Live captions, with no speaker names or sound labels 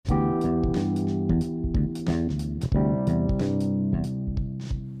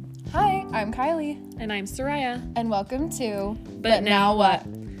I'm Kylie. And I'm Soraya. And welcome to But Now What?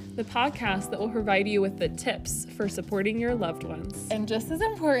 The podcast that will provide you with the tips for supporting your loved ones. And just as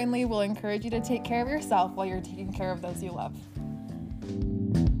importantly, we'll encourage you to take care of yourself while you're taking care of those you love.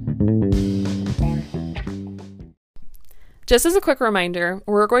 Just as a quick reminder,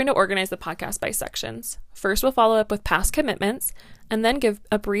 we're going to organize the podcast by sections. First, we'll follow up with past commitments, and then give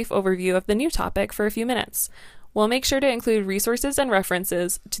a brief overview of the new topic for a few minutes. We'll make sure to include resources and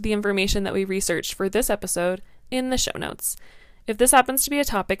references to the information that we researched for this episode in the show notes. If this happens to be a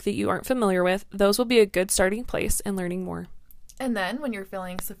topic that you aren't familiar with, those will be a good starting place in learning more. And then, when you're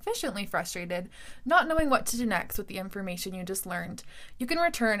feeling sufficiently frustrated, not knowing what to do next with the information you just learned, you can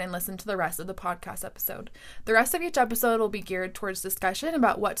return and listen to the rest of the podcast episode. The rest of each episode will be geared towards discussion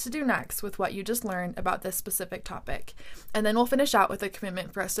about what to do next with what you just learned about this specific topic. And then we'll finish out with a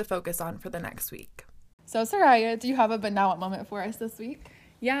commitment for us to focus on for the next week. So, Soraya, do you have a but now what moment for us this week?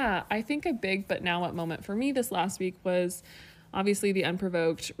 Yeah, I think a big but now what moment for me this last week was obviously the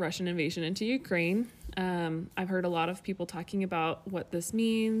unprovoked Russian invasion into Ukraine. I've heard a lot of people talking about what this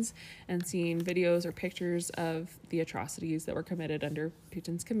means and seeing videos or pictures of the atrocities that were committed under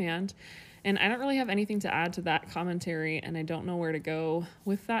Putin's command. And I don't really have anything to add to that commentary, and I don't know where to go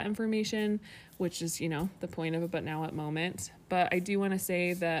with that information, which is, the point of a but now what moment. But I do want to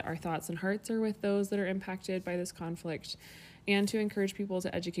say that our thoughts and hearts are with those that are impacted by this conflict, and to encourage people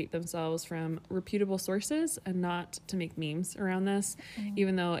to educate themselves from reputable sources and not to make memes around this,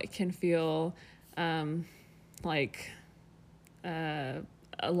 even though it can feel like a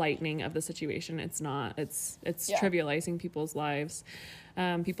lightening of the situation. It's not. It's trivializing people's lives.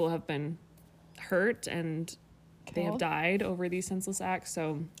 People have been hurt and they have died over these senseless acts.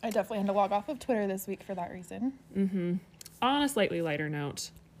 So I definitely had to log off of Twitter this week for that reason. On a slightly lighter note,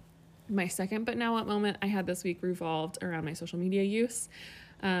 my second but now what moment I had this week revolved around my social media use.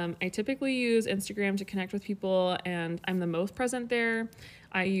 I typically use Instagram to connect with people, and I'm the most present there.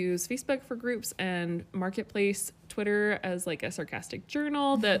 I use Facebook for groups and Marketplace, Twitter as like a sarcastic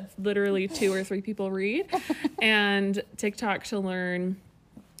journal that literally 2 or 3 people read, and TikTok to learn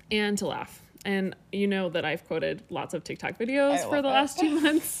and to laugh. And you know that I've quoted lots of TikTok videos for the last 2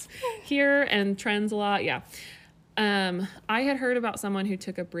 months here, and trends a lot. Yeah. I had heard about someone who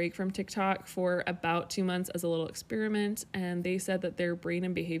took a break from TikTok for about 2 months as a little experiment, and they said that their brain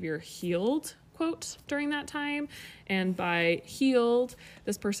and behavior healed, quote, during that time. And by healed,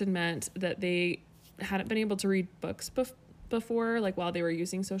 this person meant that they hadn't been able to read books before, like while they were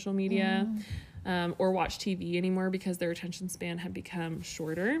using social media, or watch TV anymore because their attention span had become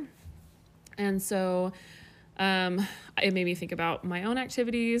shorter. And so it made me think about my own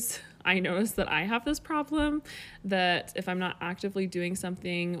activities. I noticed that I have this problem, that if I'm not actively doing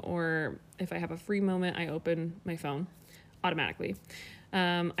something, or if I have a free moment, I open my phone automatically.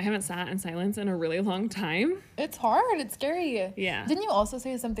 I haven't sat in silence in a really long time. It's hard. It's scary. Yeah. Didn't you also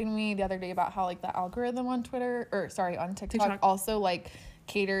say something to me the other day about how like the algorithm on on TikTok also like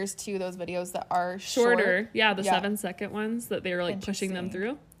caters to those videos that are shorter? Yeah, the 7-second ones that they were like pushing them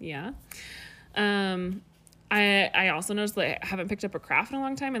through. Yeah. I also noticed that I haven't picked up a craft in a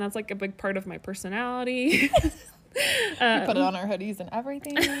long time, and that's like a big part of my personality. We put it on our hoodies and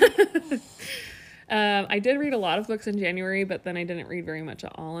everything. I did read a lot of books in January, but then I didn't read very much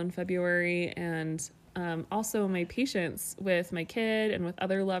at all in February. And also my patience with my kid and with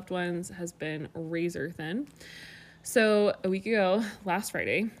other loved ones has been razor thin. So a week ago, last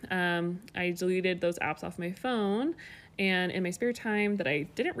Friday, I deleted those apps off my phone. And in my spare time that I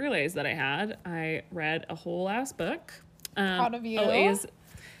didn't realize that I had, I read a whole ass book. Proud of you.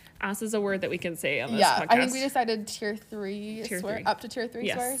 Ass is a word that we can say on this podcast. Yeah, I think we decided tier 3. Up to tier 3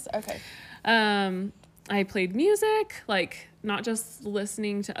 yes. swears? Okay. I played music, like not just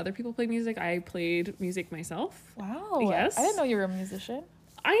listening to other people play music. I played music myself. Wow. Yes. I didn't know you were a musician.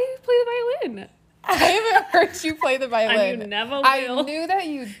 I play the violin. I haven't heard you play the violin. I never will. I knew that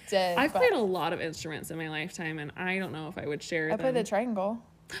you did. I've played a lot of instruments in my lifetime, and I don't know if I would share them. I play the triangle.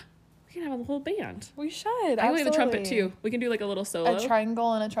 We can have a whole band. We should. I play the trumpet too. We can do like a little solo. A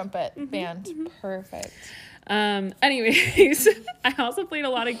triangle and a trumpet band. Perfect. Anyways, I also played a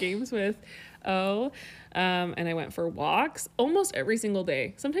lot of games with and I went for walks almost every single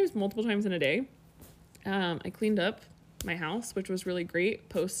day, sometimes multiple times in a day. I cleaned up my house, which was really great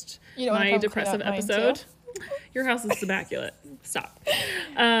post my depressive episode. Your house is immaculate. Stop.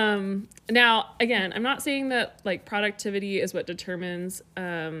 Now, again, I'm not saying that like productivity is what determines,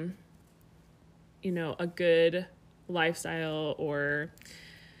 a good lifestyle or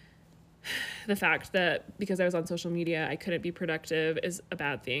the fact that because I was on social media, I couldn't be productive is a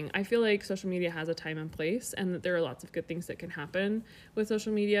bad thing. I feel like social media has a time and place, and that there are lots of good things that can happen with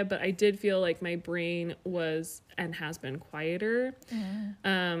social media, but I did feel like my brain was and has been quieter.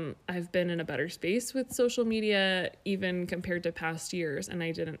 I've been in a better space with social media even compared to past years, and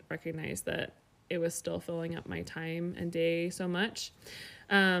I didn't recognize that it was still filling up my time and day so much.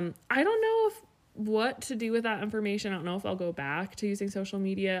 I don't know what to do with that information. I don't know if I'll go back to using social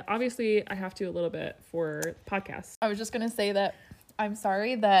media. Obviously, I have to a little bit for podcasts. I was just going to say that I'm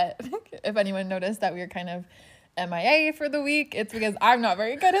sorry that if anyone noticed that we were kind of MIA for the week, it's because I'm not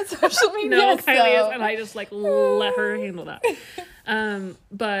very good at social media. No, Kylie is, and I just like let her handle that.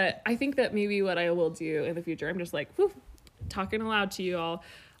 But I think that maybe what I will do in the future, I'm just like, talking aloud to you all.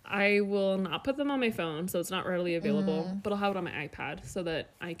 I will not put them on my phone, so it's not readily available, but I'll have it on my iPad so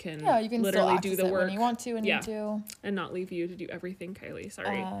that I can, you can literally still do the work when you want to and need to. And not leave you to do everything, Kylie.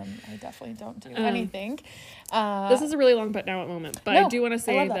 Sorry. I definitely don't do anything. This is a really long but now moment, but No, I do want to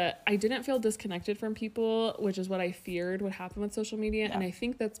say I love that I didn't feel disconnected from people, which is what I feared would happen with social media. Yeah. And I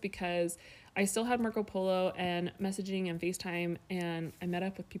think that's because I still had Marco Polo and messaging and FaceTime, and I met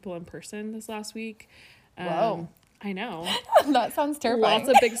up with people in person this last week. Whoa. I know. That sounds terrifying. Lots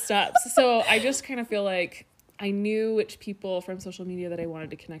of big steps. So I just kind of feel like I knew which people from social media that I wanted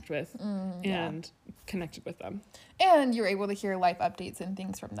to connect with and connected with them. And you're able to hear life updates and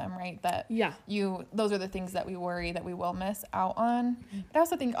things from them, right? That Yeah. those are the things that we worry that we will miss out on. But I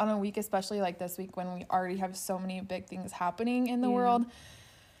also think on a week, especially like this week when we already have so many big things happening in the world,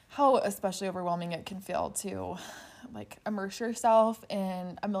 how especially overwhelming it can feel to like immerse yourself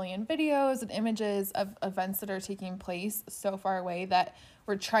in a million videos and images of events that are taking place so far away that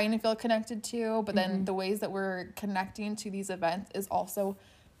we're trying to feel connected to, but then the ways that we're connecting to these events is also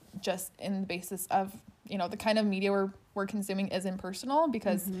just in the basis of, you know, the kind of media we're consuming is impersonal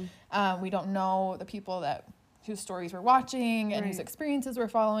because we don't know the people whose stories we're watching and whose experiences we're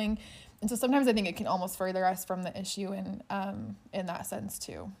following. And so sometimes I think it can almost further us from the issue in that sense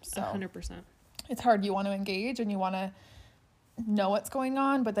too. So 100%. It's hard. You want to engage and you want to know what's going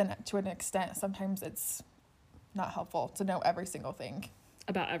on, but then to an extent, sometimes it's not helpful to know every single thing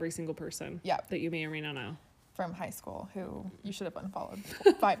About every single person that you may or may not know. From high school who you should have unfollowed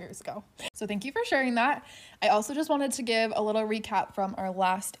 5 years ago. So thank you for sharing that. I also just wanted to give a little recap from our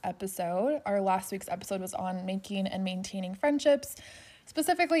last episode. Our last week's episode was on making and maintaining friendships,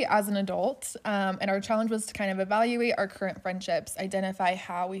 specifically as an adult. And our challenge was to kind of evaluate our current friendships, identify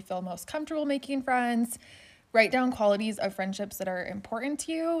how we feel most comfortable making friends, write down qualities of friendships that are important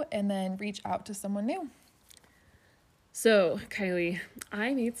to you, and then reach out to someone new. So, Kylie,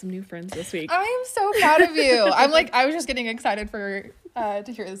 I made some new friends this week. I am so proud of you. I was just getting excited for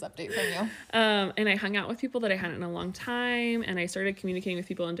to hear this update from you. And I hung out with people that I hadn't in a long time, and I started communicating with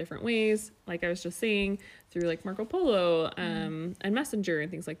people in different ways, like I was just saying, through like Marco Polo and Messenger and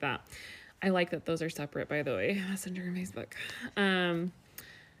things like that. I like that those are separate, by the way, Messenger and Facebook.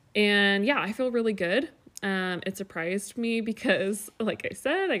 And yeah, I feel really good. It surprised me because, like I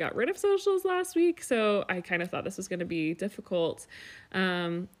said, I got rid of socials last week, so I kind of thought this was going to be difficult.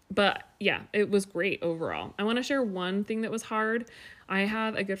 But yeah, it was great overall. I want to share one thing that was hard. I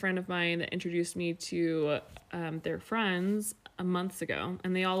have a good friend of mine that introduced me to their friends months ago,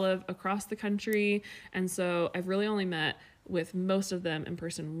 and they all live across the country, and so I've really only met with most of them in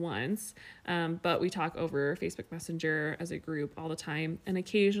person once, but we talk over Facebook Messenger as a group all the time, and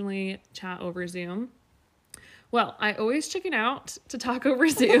occasionally chat over Zoom. Well, I always chicken out to talk over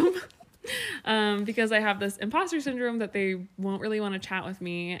Zoom because I have this imposter syndrome that they won't really want to chat with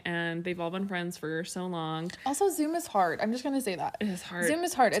me, and they've all been friends for so long. Also, Zoom is hard. I'm just going to say that. It is hard. Zoom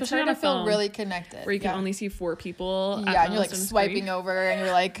is hard. It's hard to feel really connected. Where you can only see 4 people. Yeah, and you're like swiping over, and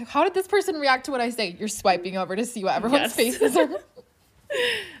you're like, how did this person react to what I say? You're swiping over to see what everyone's faces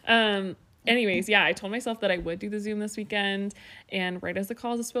are. Anyways, yeah, I told myself that I would do the Zoom this weekend, and right as the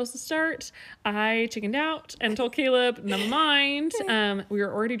call is supposed to start, I chickened out and told Caleb, never mind. We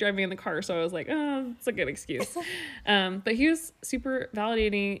were already driving in the car, so I was like, oh, it's a good excuse. But he was super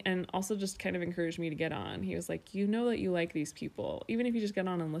validating and also just kind of encouraged me to get on. He was like, you know that you like these people, even if you just get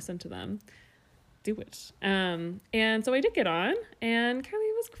on and listen to them, do it. And so I did get on, and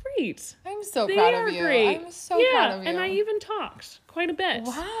Kylie was great. I'm so proud of you. Great. I'm so proud of you. And I even talked quite a bit.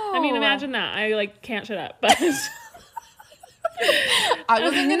 Wow. I mean, imagine that. I like can't shut up, but I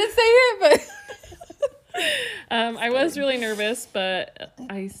wasn't gonna say it, but I was really nervous, but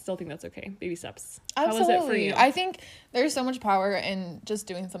I still think that's okay. Baby steps. Absolutely. How was it for you? I think there's so much power in just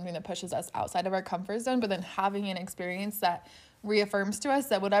doing something that pushes us outside of our comfort zone, but then having an experience that reaffirms to us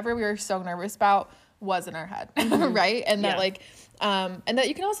that whatever we were so nervous about was in our head, right? And that like, and that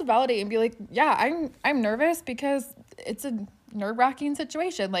you can also validate and be like, yeah, I'm nervous because it's a nerve-wracking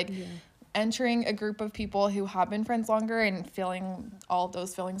situation. Like entering a group of people who have been friends longer and feeling all of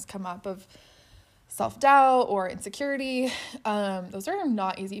those feelings come up of self-doubt or insecurity. Those are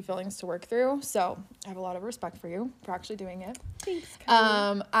not easy feelings to work through. So I have a lot of respect for you for actually doing it. Thanks,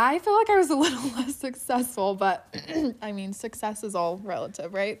 Kylie. I feel like I was a little less successful, but I mean, success is all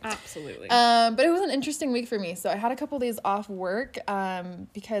relative, right? Absolutely. But it was an interesting week for me. So I had a couple of days off work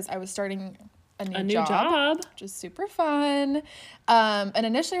because I was starting a new job, which is super fun. And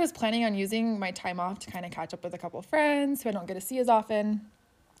initially I was planning on using my time off to kind of catch up with a couple of friends who I don't get to see as often.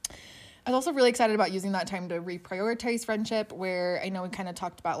 I was also really excited about using that time to reprioritize friendship, where I know we kind of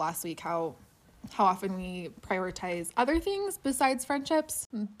talked about last week how often we prioritize other things besides friendships.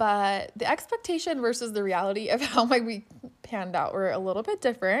 But the expectation versus the reality of how my week panned out were a little bit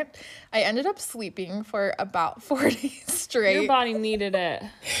different. I ended up sleeping for about 4 days straight. Your body needed it.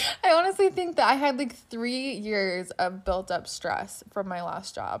 I honestly think that I had like 3 years of built up stress from my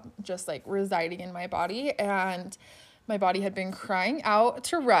last job just like residing in my body, and my body had been crying out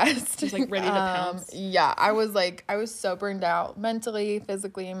to rest. Just like ready to pounce. Yeah, I was so burned out mentally,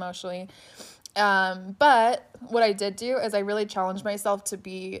 physically, emotionally. But what I did do is I really challenged myself to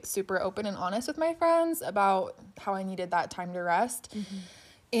be super open and honest with my friends about how I needed that time to rest.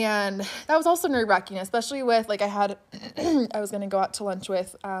 And that was also nerve-wracking, especially with, like, I was going to go out to lunch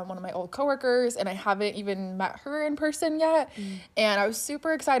with one of my old coworkers, and I haven't even met her in person yet. And I was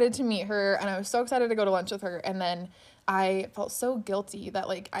super excited to meet her, and I was so excited to go to lunch with her. And then I felt so guilty that,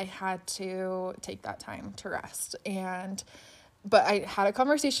 like, I had to take that time to rest. But I had a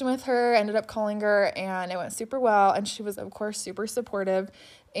conversation with her, ended up calling her, and it went super well. And she was, of course, super supportive.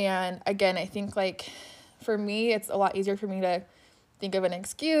 And again, I think, like, for me, it's a lot easier for me to think of an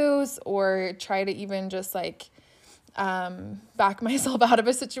excuse or try to even just like back myself out of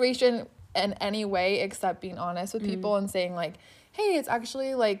a situation in any way except being honest with people and saying like, hey, it's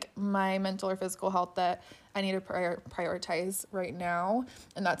actually like my mental or physical health that I need to prioritize right now,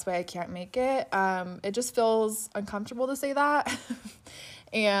 and that's why I can't make it. It just feels uncomfortable to say that.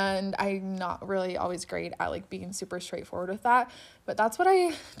 And I'm not really always great at like being super straightforward with that, but that's what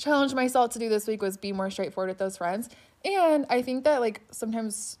I challenged myself to do this week, was be more straightforward with those friends. And I think that like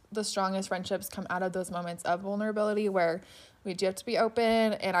sometimes the strongest friendships come out of those moments of vulnerability where we do have to be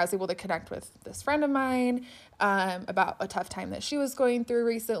open. And I was able to connect with this friend of mine about a tough time that she was going through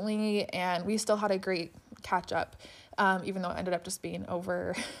recently, and we still had a great catch up, even though it ended up just being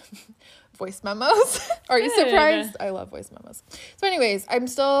over voice memos. Are you surprised? I love voice memos. So anyways, I'm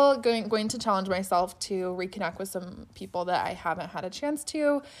still going to challenge myself to reconnect with some people that I haven't had a chance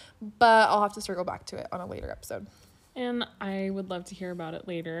to, but I'll have to circle back to it on a later episode. And I would love to hear about it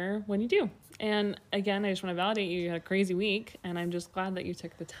later when you do. And again, I just want to validate you had a crazy week, and I'm just glad that you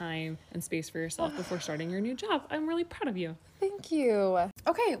took the time and space for yourself before starting your new job. I'm really proud of you. Thank you.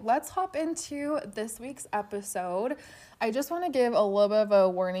 Okay, let's hop into this week's episode. I just want to give a little bit of a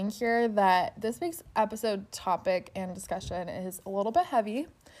warning here that this week's episode topic and discussion is a little bit heavy.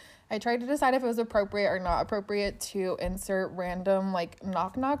 I tried to decide if it was appropriate or not appropriate to insert random like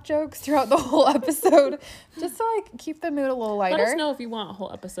knock jokes throughout the whole episode, just to like keep the mood a little lighter. Let us know if you want a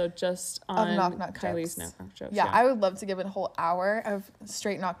whole episode just on knock Kylie's jokes. knock jokes. Yeah, I would love to give it a whole hour of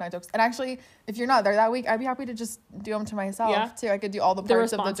straight knock jokes. And actually, if you're not there that week, I'd be happy to just do them to myself too. I could do all the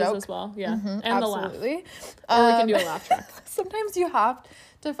parts of the joke as well. Yeah, and absolutely. The laugh. Or we can do a laugh track. Sometimes you have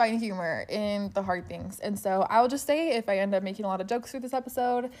to find humor in the hard things. And so I'll just say, if I end up making a lot of jokes through this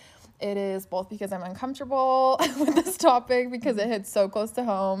episode, it is both because I'm uncomfortable with this topic, because it hits so close to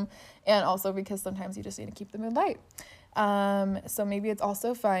home, and also because sometimes you just need to keep the mood light. So maybe it's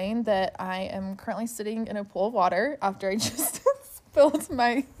also fine that I am currently sitting in a pool of water after I just spilled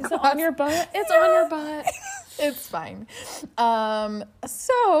my Is it on your butt? It's on your butt. It's fine.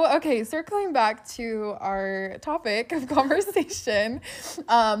 Okay, circling back to our topic of conversation.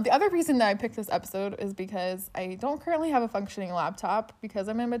 The other reason that I picked this episode is because I don't currently have a functioning laptop because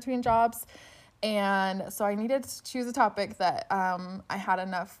I'm in between jobs. And so I needed to choose a topic that I had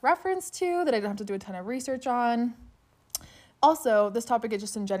enough reference to, that I didn't have to do a ton of research on. Also, this topic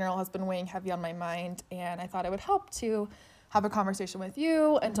just in general has been weighing heavy on my mind, and I thought it would help to have a conversation with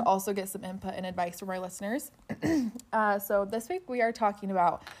you and to also get some input and advice from our listeners. So this week we are talking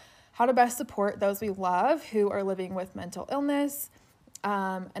about how to best support those we love who are living with mental illness.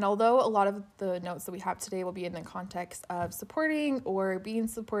 And although a lot of the notes that we have today will be in the context of supporting or being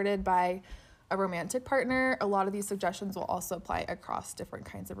supported by a romantic partner, a lot of these suggestions will also apply across different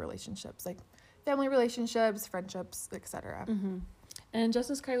kinds of relationships, like family relationships, friendships, etc. And just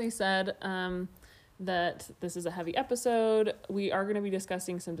as Kylie said, that this is a heavy episode. We are going to be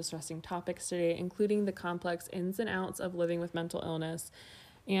discussing some distressing topics today, including the complex ins and outs of living with mental illness,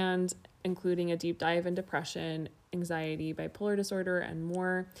 and including a deep dive in depression, anxiety, bipolar disorder, and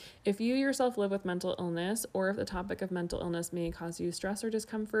more. If you yourself live with mental illness, or if the topic of mental illness may cause you stress or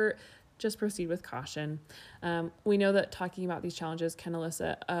discomfort, just proceed with caution. We know that talking about these challenges can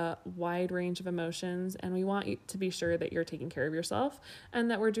elicit a wide range of emotions, and we want you to be sure that you're taking care of yourself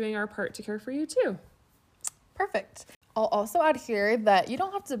and that we're doing our part to care for you too. Perfect. I'll also add here that you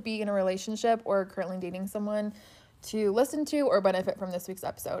don't have to be in a relationship or currently dating someone to listen to or benefit from this week's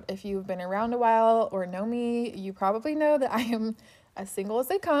episode. If you've been around a while or know me, you probably know that I am as single as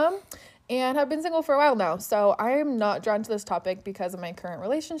they come and have been single for a while now. So I am not drawn to this topic because of my current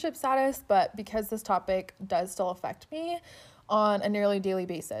relationship status, but because this topic does still affect me on a nearly daily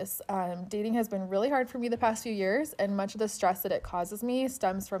basis. Dating has been really hard for me the past few years, and much of the stress that it causes me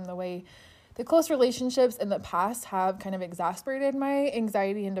stems from the way the close relationships in the past have kind of exacerbated my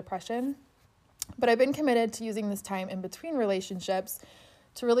anxiety and depression. But I've been committed to using this time in between relationships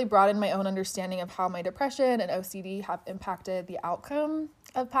to really broaden my own understanding of how my depression and OCD have impacted the outcome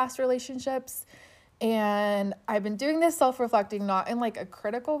of past relationships. And I've been doing this self-reflecting, not in like a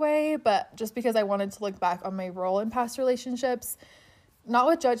critical way, but just because I wanted to look back on my role in past relationships, not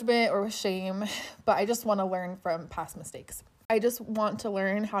with judgment or with shame, but I just want to learn from past mistakes. I just want to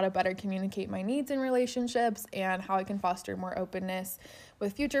learn how to better communicate my needs in relationships and how I can foster more openness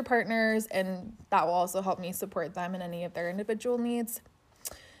with future partners, and that will also help me support them in any of their individual needs.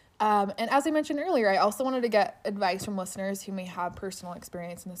 And as I mentioned earlier, I also wanted to get advice from listeners who may have personal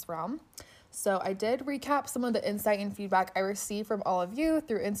experience in this realm. So I did recap some of the insight and feedback I received from all of you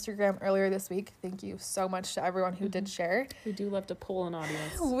through Instagram earlier this week. Thank you so much to everyone who did share. We do love to pull an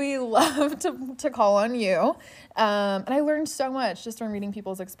audience. We love to call on you. And I learned so much just from reading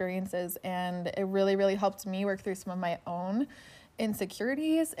people's experiences, and it really, really helped me work through some of my own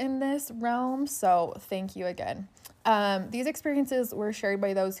insecurities in this realm. So thank you again. These experiences were shared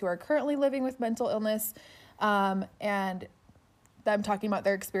by those who are currently living with mental illness, and them talking about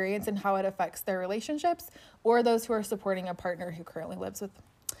their experience and how it affects their relationships, or those who are supporting a partner who currently lives with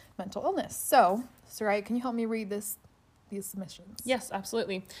mental illness. So, Sarai, can you help me read these submissions? Yes,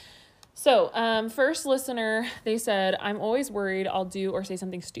 absolutely. So, first listener, they said, I'm always worried I'll do or say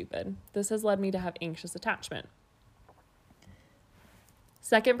something stupid. This has led me to have anxious attachment.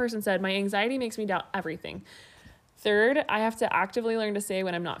 Second person said, my anxiety makes me doubt everything. Third, I have to actively learn to say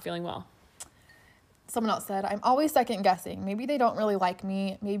when I'm not feeling well. Someone else said, I'm always second guessing. Maybe they don't really like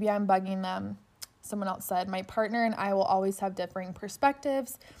me. Maybe I'm bugging them. Someone else said, my partner and I will always have differing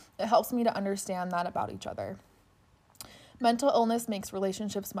perspectives. It helps me to understand that about each other. Mental illness makes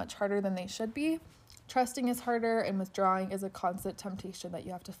relationships much harder than they should be. Trusting is harder, and withdrawing is a constant temptation that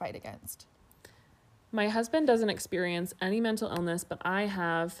you have to fight against. My husband doesn't experience any mental illness, but I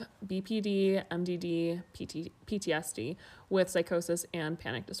have BPD, MDD, PTSD with psychosis and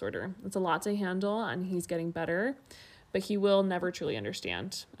panic disorder. It's a lot to handle, and he's getting better, but he will never truly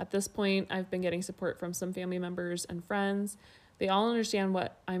understand. At this point, I've been getting support from some family members and friends. They all understand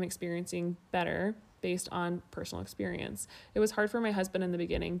what I'm experiencing better based on personal experience. It was hard for my husband in the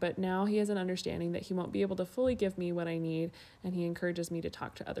beginning, but now he has an understanding that he won't be able to fully give me what I need, and he encourages me to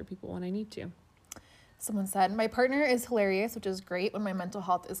talk to other people when I need to. Someone said, my partner is hilarious, which is great when my mental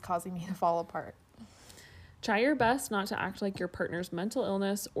health is causing me to fall apart. Try your best not to act like your partner's mental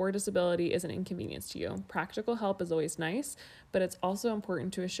illness or disability is an inconvenience to you. Practical help is always nice, but it's also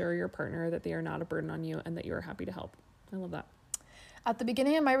important to assure your partner that they are not a burden on you and that you are happy to help. I love that. At the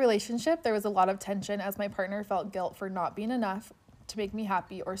beginning of my relationship, there was a lot of tension as my partner felt guilt for not being enough to make me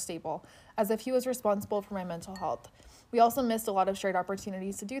happy or stable, as if he was responsible for my mental health. We also missed a lot of shared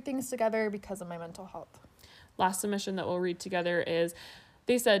opportunities to do things together because of my mental health. Last submission that we'll read together is,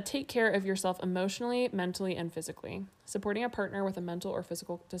 they said, take care of yourself emotionally, mentally, and physically. Supporting a partner with a mental or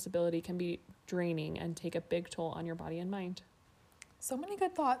physical disability can be draining and take a big toll on your body and mind. So many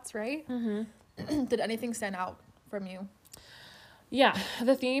good thoughts, right? Mm-hmm. Did anything stand out from you? Yeah,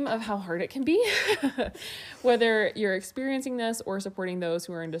 the theme of how hard it can be, whether you're experiencing this or supporting those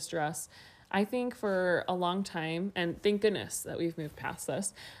who are in distress. I think for a long time, and thank goodness that we've moved past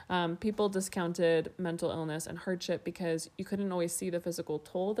this, people discounted mental illness and hardship because you couldn't always see the physical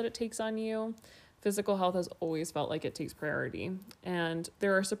toll that it takes on you. Physical health has always felt like it takes priority. And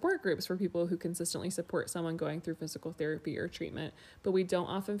there are support groups for people who consistently support someone going through physical therapy or treatment, but we don't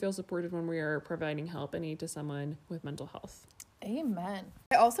often feel supported when we are providing help and aid to someone with mental health. Amen.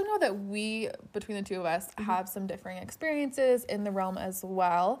 I also know that we, between the two of us, have some differing experiences in the realm as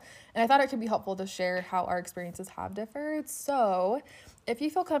well. And I thought it could be helpful to share how our experiences have differed. So if you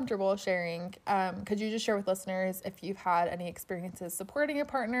feel comfortable sharing, could you just share with listeners if you've had any experiences supporting a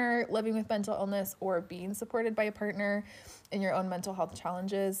partner, living with mental illness, or being supported by a partner in your own mental health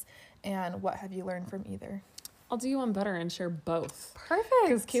challenges, and what have you learned from either? I'll do one better and share both. Perfect.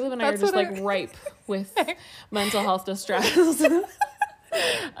 Because Caleb and I are just like ripe with mental health distress.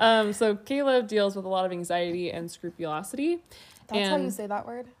 So Caleb deals with a lot of anxiety and scrupulosity. That's how you say that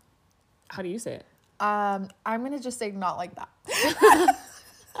word? How do you say it? I'm going to just say not like that.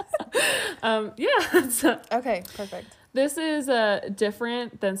 Yeah. Okay, perfect. This is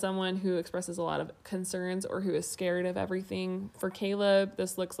different than someone who expresses a lot of concerns or who is scared of everything. For Caleb,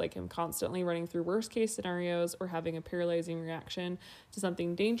 this looks like him constantly running through worst case scenarios or having a paralyzing reaction to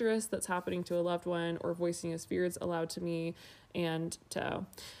something dangerous that's happening to a loved one, or voicing his fears aloud to me and to.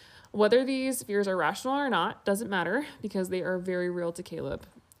 Whether these fears are rational or not doesn't matter, because they are very real to Caleb.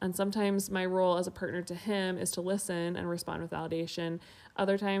 And sometimes my role as a partner to him is to listen and respond with validation.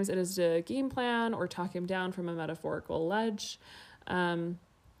 Other times it is to game plan or talk him down from a metaphorical ledge. And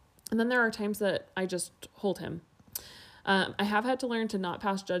then there are times that I just hold him. I have had to learn to not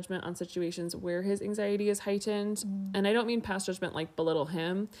pass judgment on situations where his anxiety is heightened. And I don't mean pass judgment like belittle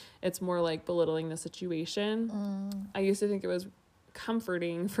him. It's more like belittling the situation. I used to think it was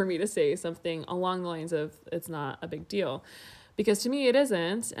comforting for me to say something along the lines of, it's not a big deal. Because to me it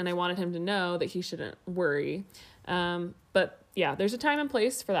isn't, and I wanted him to know that he shouldn't worry. But yeah, there's a time and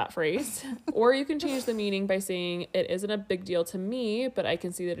place for that phrase. Or you can change the meaning by saying, it isn't a big deal to me, but I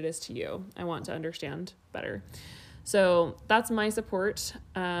can see that it is to you. I want to understand better. So that's my support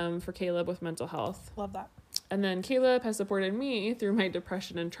for Caleb with mental health. Love that. And then Caleb has supported me through my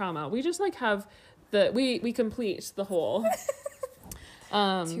depression and trauma. We just like have we complete the whole.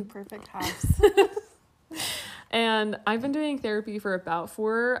 Two perfect halves. And I've been doing therapy for about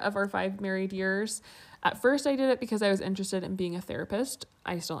 4 of our 5 married years. At first I did it because I was interested in being a therapist.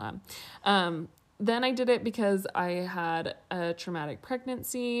 I still am. Then I did it because I had a traumatic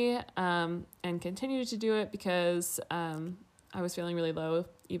pregnancy, and continued to do it because I was feeling really low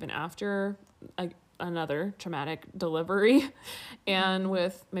even after another traumatic delivery and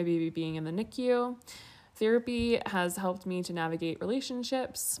with my baby being in the NICU. Therapy has helped me to navigate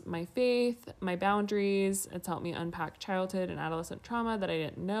relationships, my faith, my boundaries. It's helped me unpack childhood and adolescent trauma that I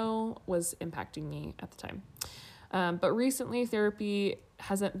didn't know was impacting me at the time. But recently, therapy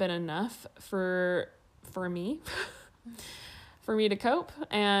hasn't been enough for me, for me to cope.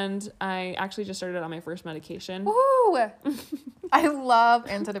 And I actually just started on my first medication. Woo! I love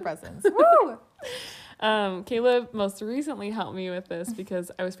antidepressants. Woo! Caleb most recently helped me with this because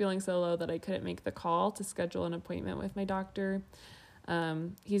I was feeling so low that I couldn't make the call to schedule an appointment with my doctor.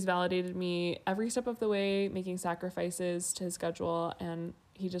 He's validated me every step of the way, making sacrifices to his schedule, and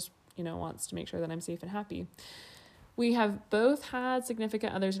he just, wants to make sure that I'm safe and happy. We have both had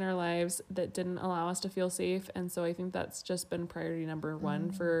significant others in our lives that didn't allow us to feel safe, and so I think that's just been priority number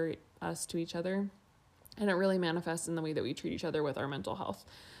 1 for us to each other, and it really manifests in the way that we treat each other with our mental health.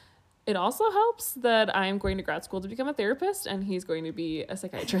 It also helps that I'm going to grad school to become a therapist, and he's going to be a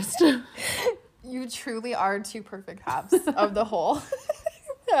psychiatrist. You truly are 2 perfect halves of the whole.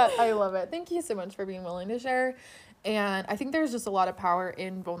 Yeah, I love it. Thank you so much for being willing to share. And I think there's just a lot of power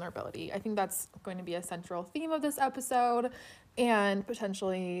in vulnerability. I think that's going to be a central theme of this episode, and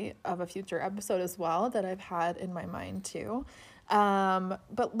potentially of a future episode as well that I've had in my mind too.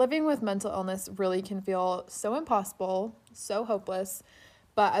 But living with mental illness really can feel so impossible, so hopeless.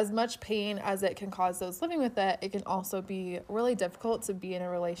 But as much pain as it can cause those living with it, it can also be really difficult to be in a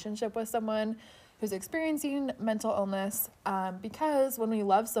relationship with someone who's experiencing mental illness, because when we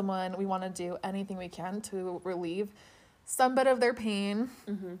love someone, we want to do anything we can to relieve some bit of their pain.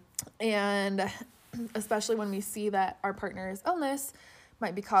 And especially when we see that our partner's illness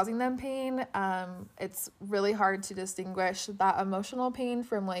might be causing them pain, it's really hard to distinguish that emotional pain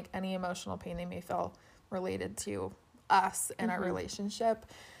from like any emotional pain they may feel related to us and our relationship.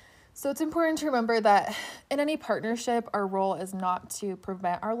 So it's important to remember that in any partnership, our role is not to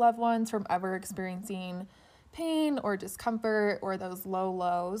prevent our loved ones from ever experiencing pain or discomfort or those low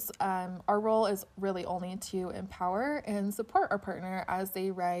lows. Our role is really only to empower and support our partner as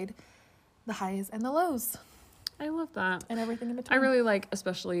they ride the highs and the lows. I love that. And everything in between. I really like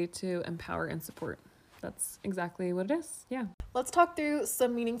especially to empower and support. That's exactly what it is. Yeah. Let's talk through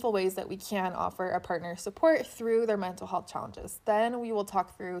some meaningful ways that we can offer a partner support through their mental health challenges. Then we will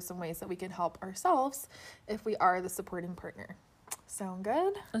talk through some ways that we can help ourselves if we are the supporting partner. Sound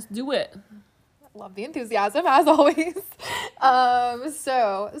good? Let's do it. Love the enthusiasm as always.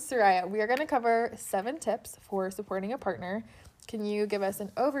 So Soraya, we are going to cover 7 tips for supporting a partner. Can you give us an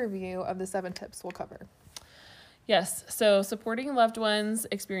overview of the 7 tips we'll cover? Yes. So supporting loved ones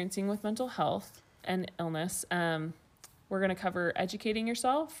experiencing with mental health and illness. We're going to cover educating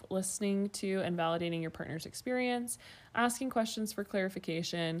yourself, listening to and validating your partner's experience, asking questions for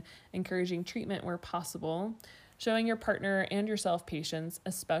clarification, encouraging treatment where possible, showing your partner and yourself patience,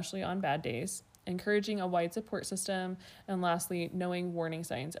 especially on bad days, encouraging a wide support system, and lastly, knowing warning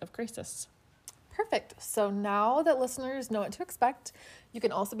signs of crisis. Perfect. So now that listeners know what to expect, you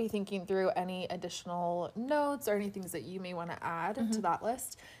can also be thinking through any additional notes or any things that you may want to add to that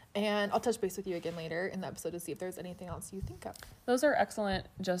list. And I'll touch base with you again later in the episode to see if there's anything else you think of. Those are excellent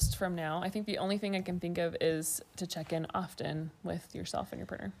just from now. I think the only thing I can think of is to check in often with yourself and your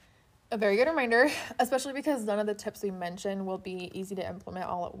partner. A very good reminder, especially because none of the tips we mentioned will be easy to implement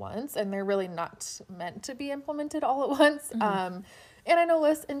all at once, and they're really not meant to be implemented all at once. And I know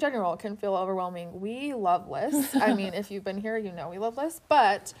lists in general can feel overwhelming. We love lists. I mean, if you've been here, you know we love lists,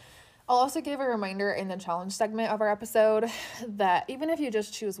 but I'll also give a reminder in the challenge segment of our episode that even if you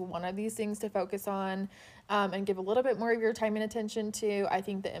just choose one of these things to focus on and give a little bit more of your time and attention to, I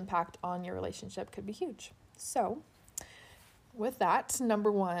think the impact on your relationship could be huge. So with that,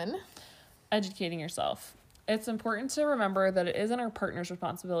 number 1, educating yourself. It's important to remember that it isn't our partner's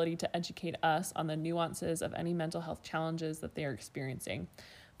responsibility to educate us on the nuances of any mental health challenges that they are experiencing.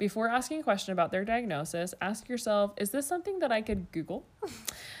 Before asking a question about their diagnosis, ask yourself, is this something that I could Google?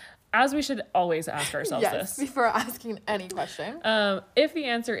 As we should always ask ourselves yes, this. Before asking any question. If the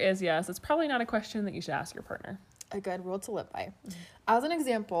answer is yes, it's probably not a question that you should ask your partner. A good rule to live by. As an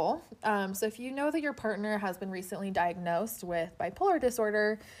example, so if you know that your partner has been recently diagnosed with bipolar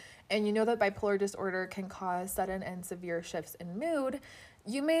disorder, and you know that bipolar disorder can cause sudden and severe shifts in mood,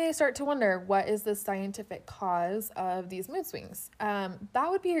 you may start to wonder, what is the scientific cause of these mood swings? That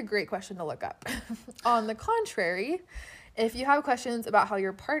would be a great question to look up. On the contrary, if you have questions about how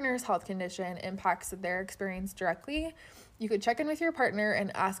your partner's health condition impacts their experience directly, you could check in with your partner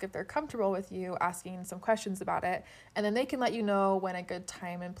and ask if they're comfortable with you asking some questions about it, and then they can let you know when a good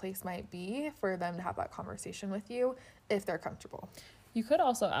time and place might be for them to have that conversation with you if they're comfortable. You could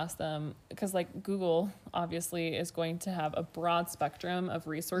also ask them, because like Google obviously is going to have a broad spectrum of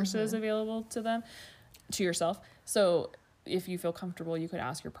resources available to them, to yourself. So if you feel comfortable, you could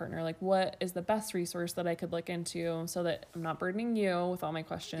ask your partner, like, what is the best resource that I could look into so that I'm not burdening you with all my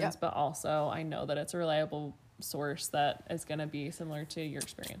questions, but also I know that it's a reliable source that is going to be similar to your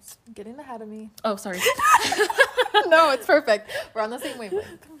experience. Getting ahead of me. Oh, sorry. No, it's perfect. We're on the same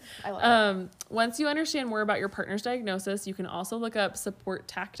wavelength. I love it. Once you understand more about your partner's diagnosis, you can also look up support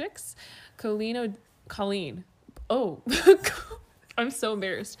tactics. Colleen. Oh, I'm so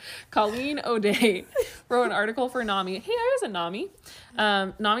embarrassed. Colleen O'Day wrote an article for NAMI. Hey, I was at NAMI.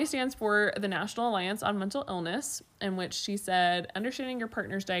 NAMI stands for the National Alliance on Mental Illness, in which she said, understanding your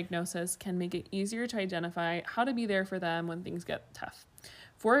partner's diagnosis can make it easier to identify how to be there for them when things get tough.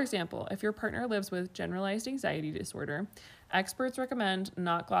 For example, if your partner lives with generalized anxiety disorder, experts recommend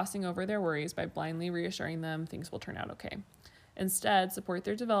not glossing over their worries by blindly reassuring them things will turn out okay. Instead, support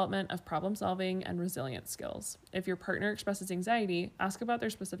their development of problem solving and resilience skills. If your partner expresses anxiety, ask about their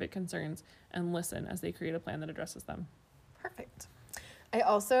specific concerns and listen as they create a plan that addresses them. Perfect. I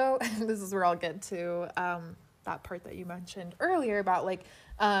also, this is where I'll get to that part that you mentioned earlier about like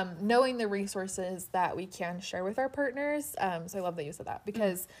knowing the resources that we can share with our partners. So I love that you said that,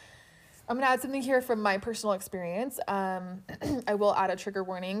 because I'm going to add something here from my personal experience. I will add a trigger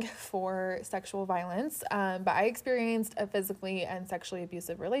warning for sexual violence, but I experienced a physically and sexually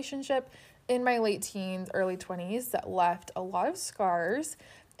abusive relationship in my late teens, early 20s that left a lot of scars.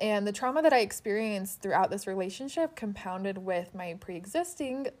 And the trauma that I experienced throughout this relationship, compounded with my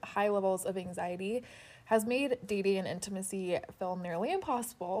pre-existing high levels of anxiety, has made dating and intimacy feel nearly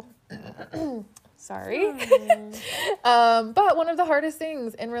impossible. Sorry. But one of the hardest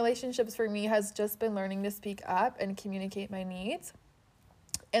things in relationships for me has just been learning to speak up and communicate my needs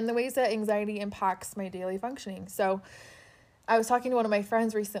and the ways that anxiety impacts my daily functioning. So I was talking to one of my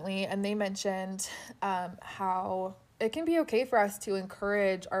friends recently, and they mentioned how it can be okay for us to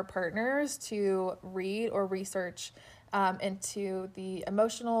encourage our partners to read or research into the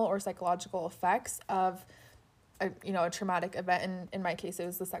emotional or psychological effects of a traumatic event. In my case, it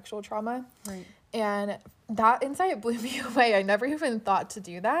was the sexual trauma. Right. And that insight blew me away. I never even thought to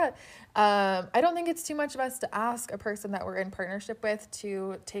do that. I don't think it's too much of us to ask a person that we're in partnership with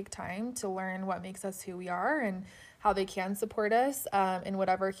to take time to learn what makes us who we are and how they can support us in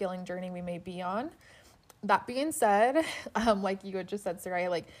whatever healing journey we may be on. That being said, like you had just said, Sarai,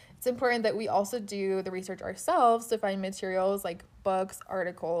 like it's important that we also do the research ourselves to find materials like books,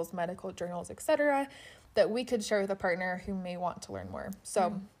 articles, medical journals, etc., that we could share with a partner who may want to learn more.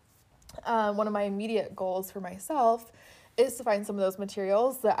 So one of my immediate goals for myself is to find some of those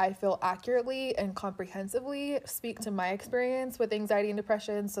materials that I feel accurately and comprehensively speak to my experience with anxiety and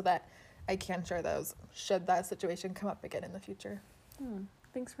depression so that I can share those should that situation come up again in the future.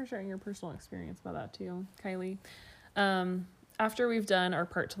 Thanks for sharing your personal experience about that too, Kylie. After we've done our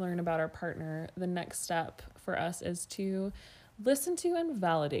part to learn about our partner, the next step for us is to listen to and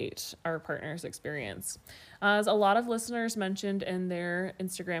validate our partner's experience. As a lot of listeners mentioned in their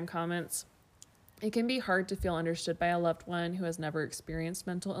Instagram comments, it can be hard to feel understood by a loved one who has never experienced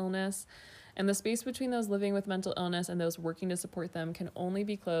mental illness. And the space between those living with mental illness and those working to support them can only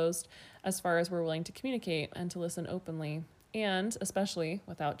be closed as far as we're willing to communicate and to listen openly, and especially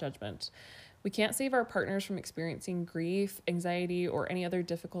without judgment. We can't save our partners from experiencing grief, anxiety, or any other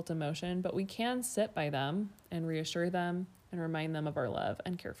difficult emotion, but we can sit by them and reassure them and remind them of our love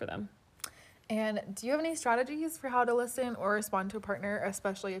and care for them. And do you have any strategies for how to listen or respond to a partner,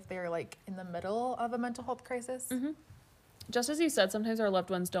 especially if they're like in the middle of a mental health crisis? Just as you said, sometimes our loved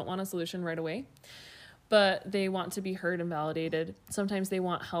ones don't want a solution right away, but they want to be heard and validated. Sometimes they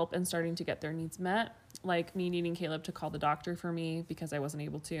want help in starting to get their needs met, like me needing Caleb to call the doctor for me because I wasn't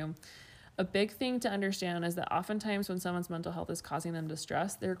able to. A big thing to understand is that oftentimes when someone's mental health is causing them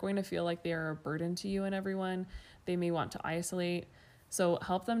distress, they're going to feel like they are a burden to you and everyone. They may want to isolate. So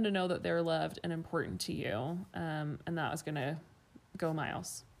help them to know that they're loved and important to you. And that is going to go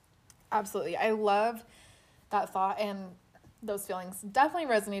miles. Absolutely. I love that thought, and those feelings definitely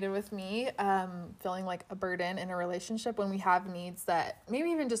resonated with me, feeling like a burden in a relationship when we have needs that maybe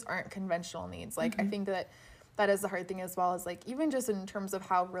even just aren't conventional needs. Like, I think that is the hard thing, as well as like even just in terms of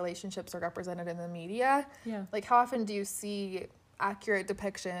how relationships are represented in the media. Yeah. Like, how often do you see accurate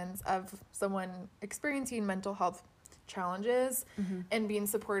depictions of someone experiencing mental health challenges and being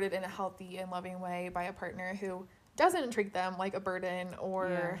supported in a healthy and loving way by a partner who doesn't treat them like a burden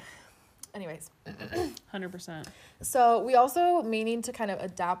or anyways. 100%. So we also may need to kind of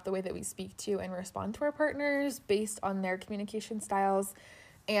adapt the way that we speak to and respond to our partners based on their communication styles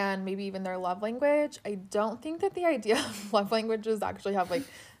and maybe even their love language. I don't think that the idea of love languages actually have like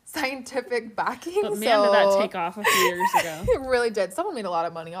scientific backing. But man, did that take off a few years ago. It really did. Someone made a lot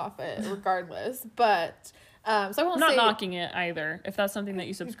of money off it regardless. But so I won't not say knocking it either, if that's something that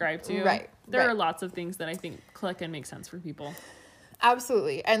you subscribe to. Right. There are lots of things that I think click and make sense for people.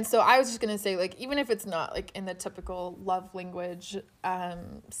 Absolutely. And so I was just going to say, like, even if it's not like in the typical love language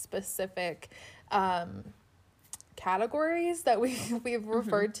specific categories that we've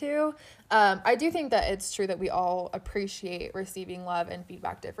referred to, I do think that it's true that we all appreciate receiving love and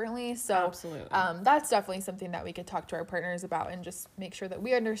feedback differently. So Absolutely. That's definitely something that we could talk to our partners about and just make sure that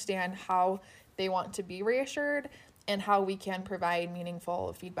we understand how they want to be reassured and how we can provide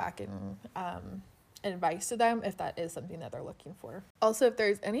meaningful feedback and advice to them if that is something that they're looking for. Also, if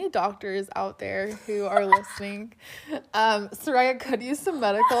there's any doctors out there who are listening, Soraya could use some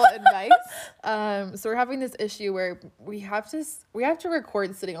medical advice. So we're having this issue where we have to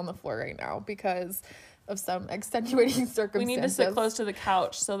record sitting on the floor right now because of some extenuating circumstances. We need to sit close to the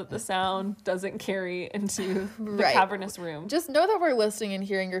couch so that the sound doesn't carry into the cavernous room. Just know that we're listening and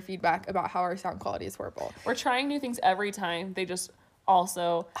hearing your feedback about how our sound quality is horrible. We're trying new things every time. They just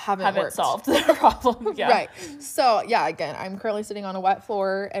also haven't solved the problem. Yeah. Right. So yeah, again, I'm currently sitting on a wet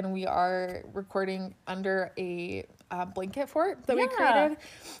floor and we are recording under a blanket fort that we created.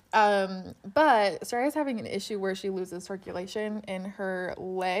 But Soraya's having an issue where she loses circulation in her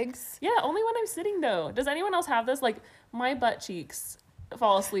legs. Yeah, only when I'm sitting though. Does anyone else have this? Like, my butt cheeks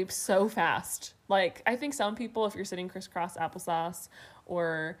fall asleep so fast. Like, I think some people, if you're sitting crisscross applesauce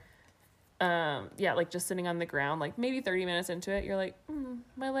or like just sitting on the ground, like maybe 30 minutes into it, you're like,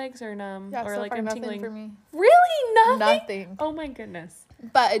 my legs are numb. Yeah, or so like far I'm nothing tingling. for me. Really? Nothing. Oh my goodness.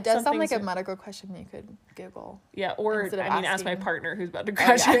 But it does sound like a medical question you could Google. Yeah, or ask my partner who's about to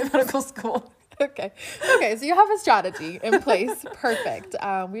graduate medical school. Okay, so you have a strategy in place. Perfect.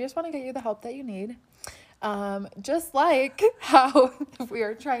 We just want to get you the help that you need. Just like how we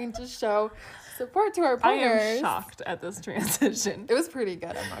are trying to show support to our partners. I am shocked at this transition. It was pretty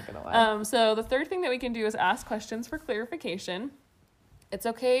good, I'm not gonna lie. So the third thing that we can do is ask questions for clarification. It's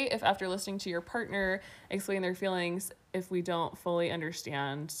okay if after listening to your partner explain their feelings, if we don't fully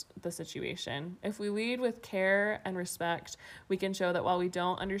understand the situation. If we lead with care and respect, we can show that while we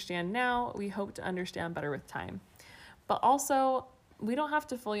don't understand now, we hope to understand better with time. But also, we don't have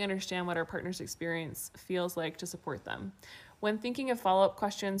to fully understand what our partner's experience feels like to support them. When thinking of follow-up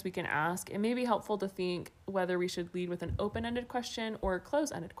questions we can ask, it may be helpful to think whether we should lead with an open-ended question or a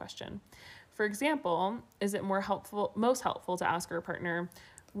closed-ended question. For example, is it most helpful to ask our partner,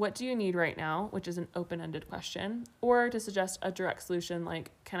 what do you need right now, which is an open-ended question, or to suggest a direct solution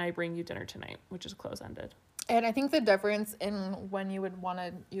like, can I bring you dinner tonight, which is close-ended. And I think the difference in when you would want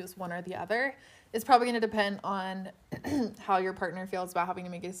to use one or the other is probably going to depend on how your partner feels about having to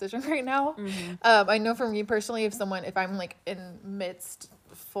make a decision right now. I know for me personally, if I'm like in midst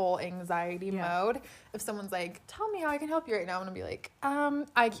full anxiety mode, if someone's like, tell me how I can help you right now, I'm going to be like,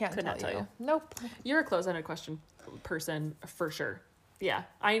 I can't tell you. Nope. You're a close-ended question person for sure. Yeah,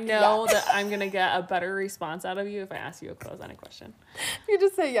 I know that I'm going to get a better response out of you if I ask you a close-ended question. You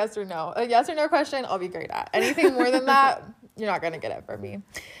just say yes or no. A yes or no question, I'll be great at. Anything more than that, you're not going to get it from me.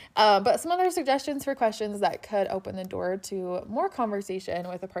 But some other suggestions for questions that could open the door to more conversation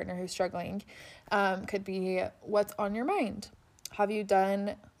with a partner who's struggling could be, what's on your mind? What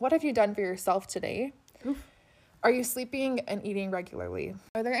have you done for yourself today? Oof. Are you sleeping and eating regularly?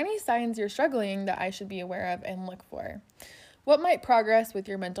 Are there any signs you're struggling that I should be aware of and look for? What might progress with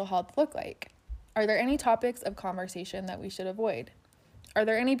your mental health look like? Are there any topics of conversation that we should avoid? Are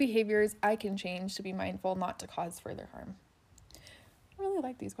there any behaviors I can change to be mindful not to cause further harm? I really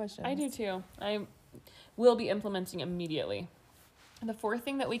like these questions. I do too. I will be implementing immediately. The fourth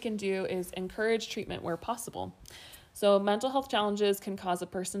thing that we can do is encourage treatment where possible. So mental health challenges can cause a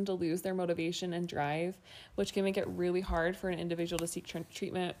person to lose their motivation and drive, which can make it really hard for an individual to seek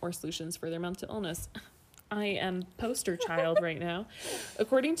treatment or solutions for their mental illness. I am poster child right now.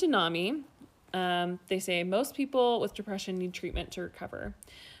 According to NAMI, they say most people with depression need treatment to recover.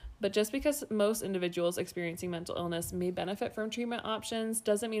 But just because most individuals experiencing mental illness may benefit from treatment options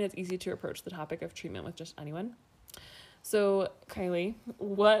doesn't mean it's easy to approach the topic of treatment with just anyone. So, Kylie,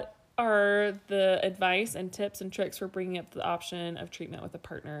 what are the advice and tips and tricks for bringing up the option of treatment with a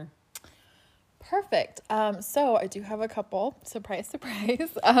partner? Perfect. So I do have a couple. Surprise,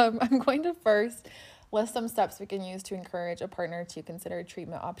 surprise. I'm going to first list some steps we can use to encourage a partner to consider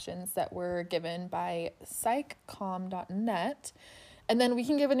treatment options that were given by psychcom.net. And then we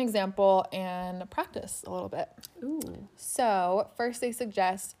can give an example and practice a little bit. Ooh. So first they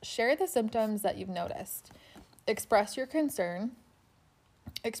suggest, share the symptoms that you've noticed. Express your concern.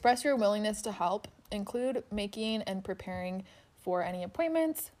 Express your willingness to help. Include making and preparing for any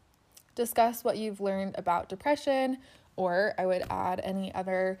appointments. Discuss what you've learned about depression, or I would add any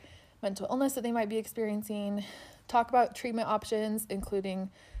other mental illness that they might be experiencing. Talk about treatment options,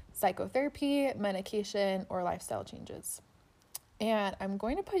 including psychotherapy, medication, or lifestyle changes. And I'm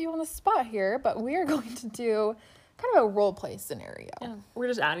going to put you on the spot here, but we are going to do kind of a role play scenario. Yeah, we're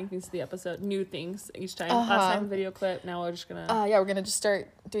just adding things to the episode, new things each time. Last time video clip, now we're just gonna. We're gonna just start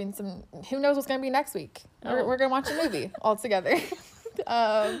doing some. Who knows what's gonna be next week? Oh. We're gonna watch a movie all together.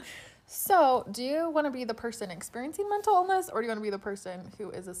 So, do you want to be the person experiencing mental illness, or do you want to be the person who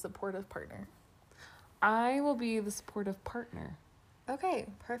is a supportive partner? I will be the supportive partner. Okay,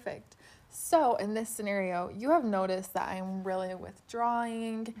 perfect. So, in this scenario, you have noticed that I'm really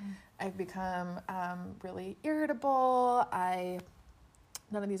withdrawing. I've become really irritable. None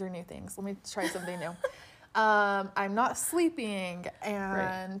of these are new things. Let me try something new. I'm not sleeping,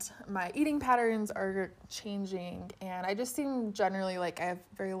 and my eating patterns are changing, and I just seem generally like I have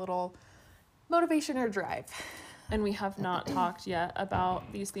very little motivation or drive. And we have not talked yet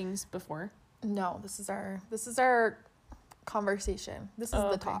about these things before. No, this is our conversation. This is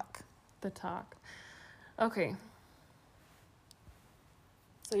the talk. The talk. Okay.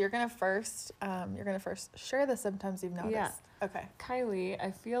 So you're gonna first share the symptoms you've noticed. Yeah. Okay. Kylie,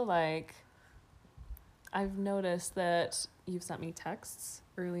 I feel like I've noticed that you've sent me texts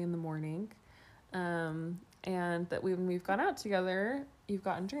early in the morning, and that when we've gone out together, you've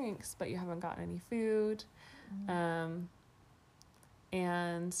gotten drinks, but you haven't gotten any food.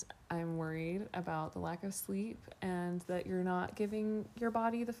 And I'm worried about the lack of sleep and that you're not giving your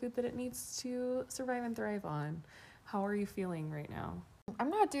body the food that it needs to survive and thrive on. How are you feeling right now? I'm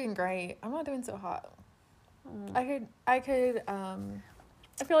not doing great. I'm not doing so hot. I could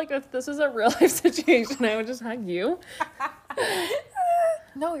I feel like if this was a real life situation, I would just hug you.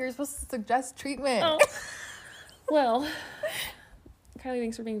 No, you're supposed to suggest treatment. Oh. Well, Kylie,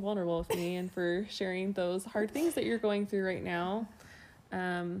 thanks for being vulnerable with me and for sharing those hard things that you're going through right now.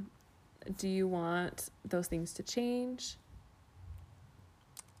 Do you want those things to change?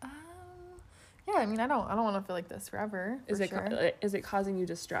 Yeah, I mean, I don't want to feel like this forever. Is it causing you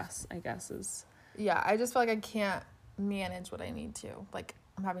distress, I guess is. Yeah, I just feel like I can't manage what I need to. Like,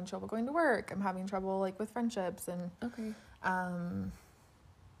 I'm having trouble going to work. I'm having trouble like with friendships and okay.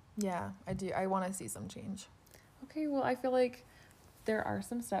 Yeah, I do. I want to see some change. Okay, well, I feel like there are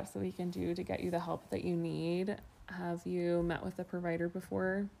some steps that we can do to get you the help that you need. Have you met with a provider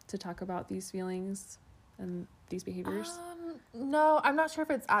before to talk about these feelings and these behaviors? No, I'm not sure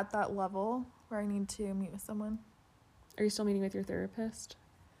if it's at that level where I need to meet with someone. Are you still meeting with your therapist?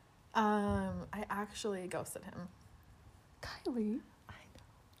 I actually ghosted him. Kylie.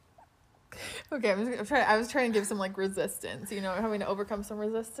 Okay, I was trying to give some like resistance, you know, having to overcome some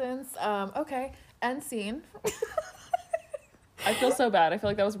resistance. Okay, end scene. I feel so bad. I feel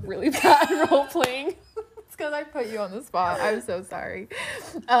like that was really bad role playing. It's because I put you on the spot. I'm so sorry.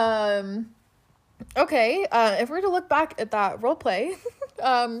 Okay, if we were to look back at that role play,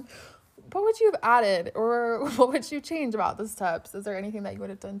 what would you have added or what would you change about the steps? Is there anything that you would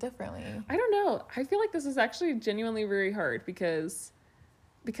have done differently? I don't know. I feel like this is actually genuinely very hard because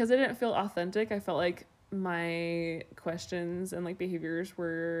it didn't feel authentic. I felt like my questions and like behaviors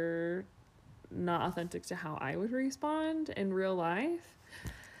were not authentic to how I would respond in real life.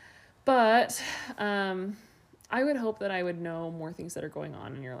 But I would hope that I would know more things that are going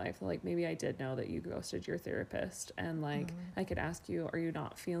on in your life. Like maybe I did know that you ghosted your therapist and like I could ask you, are you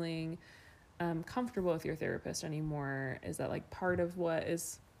not feeling comfortable with your therapist anymore? Is that like part of what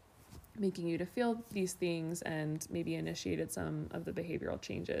is making you to feel these things and maybe initiated some of the behavioral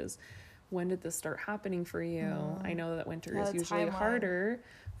changes? When did this start happening for you? I know that winter is usually harder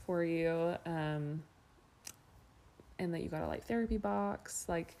for you, and that you got a light therapy box.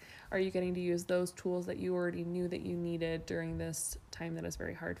 Like, are you getting to use those tools that you already knew that you needed during this time that is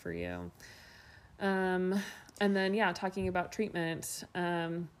very hard for you? And then, yeah, talking about treatment,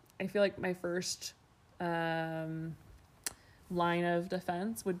 I feel like my first line of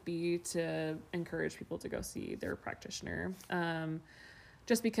defense would be to encourage people to go see their practitioner.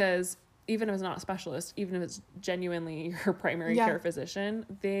 Just because even if it's not a specialist, even if it's genuinely your primary care physician,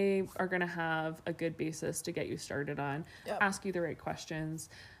 they are going to have a good basis to get you started on, ask you the right questions,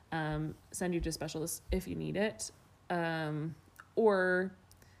 send you to specialists if you need it. And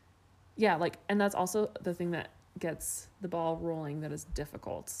that's also the thing that gets the ball rolling that is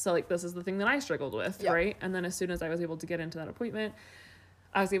difficult. So like, this is the thing that I struggled with, right? And then as soon as I was able to get into that appointment,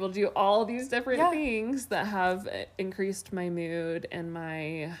 I was able to do all these different things that have increased my mood and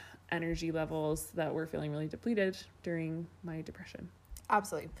my energy levels that were feeling really depleted during my depression.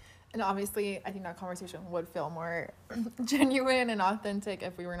 Absolutely. And obviously, I think that conversation would feel more genuine and authentic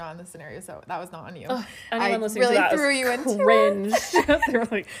if we were not in this scenario. So that was not on you. Anyone I listening really to that threw you into cringe. it. They were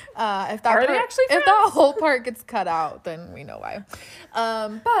like, if if that whole part gets cut out, then we know why.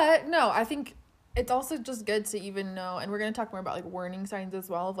 But no, I think it's also just good to even know, and we're going to talk more about like warning signs as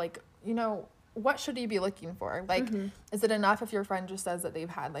well, of like, you know, what should you be looking for? Like, is it enough if your friend just says that they've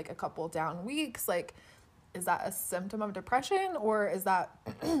had like a couple down weeks? Like, is that a symptom of depression, or is that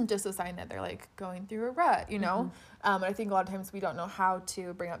just a sign that they're like going through a rut, you know? And I think a lot of times we don't know how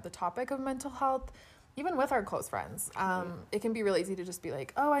to bring up the topic of mental health, even with our close friends. It can be really easy to just be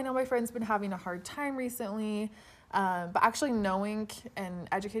like, oh, I know my friend's been having a hard time recently. But actually knowing and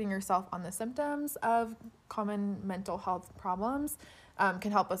educating yourself on the symptoms of common mental health problems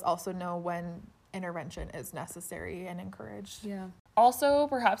can help us also know when intervention is necessary and encouraged. Yeah. Also,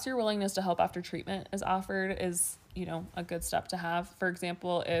 perhaps your willingness to help after treatment is offered is, you know, a good step to have. For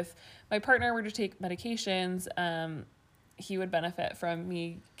example, if my partner were to take medications, he would benefit from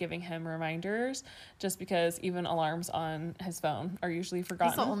me giving him reminders, just because even alarms on his phone are usually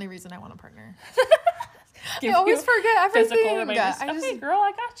forgotten. That's the only reason I want a partner. I always forget everything. Physical reminders. Okay, girl,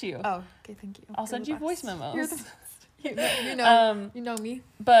 I got you. Oh, okay, thank you. I'll send you voice memos. You're the best. You know me.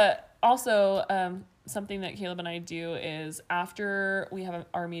 But also, something that Caleb and I do is after we have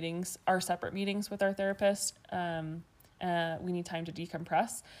our meetings, our separate meetings with our therapist, we need time to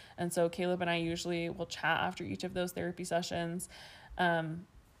decompress. And so Caleb and I usually will chat after each of those therapy sessions.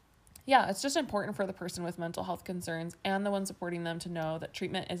 It's just important for the person with mental health concerns and the one supporting them to know that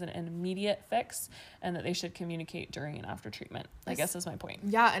treatment isn't an immediate fix and that they should communicate during and after treatment, I guess is my point.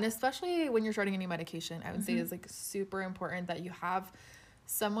 Yeah, and especially when you're starting a new medication, I would say it's like super important that you have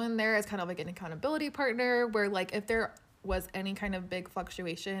someone there as kind of like an accountability partner, where like if there was any kind of big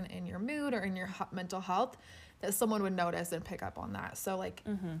fluctuation in your mood or in your mental health, that someone would notice and pick up on that. So like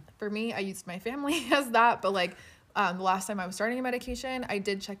for me, I used my family as that, but like the last time I was starting a medication, I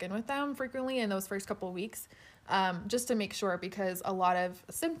did check in with them frequently in those first couple of weeks, just to make sure, because a lot of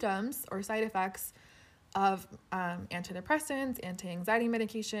symptoms or side effects of antidepressants, anti-anxiety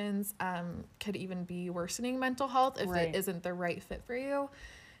medications could even be worsening mental health if it isn't the right fit for you.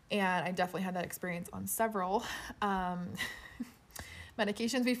 And I definitely had that experience on several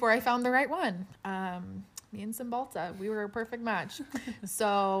medications before I found the right one. Me and Cymbalta, we were a perfect match.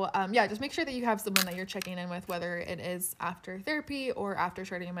 So just make sure that you have someone that you're checking in with, whether it is after therapy or after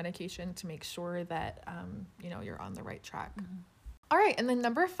starting a medication, to make sure that you're on the right track. All right, and then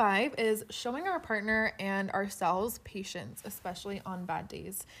number 5 is showing our partner and ourselves patience, especially on bad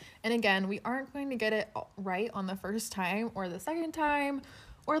days. And again, we aren't going to get it right on the first time or the second time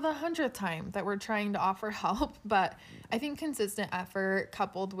or the 100th time that we're trying to offer help, but I think consistent effort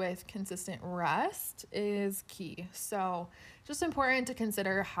coupled with consistent rest is key. So just important to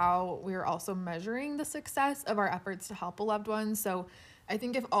consider how we're also measuring the success of our efforts to help a loved one. So I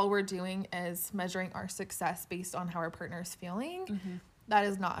think if all we're doing is measuring our success based on how our partner is feeling, that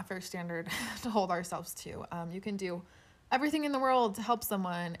is not a fair standard to hold ourselves to. You can do everything in the world to help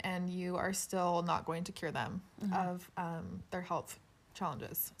someone, and you are still not going to cure them of their health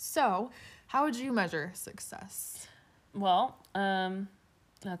challenges. So, how would you measure success? Well,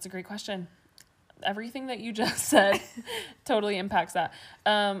 that's a great question. Everything that you just said totally impacts that.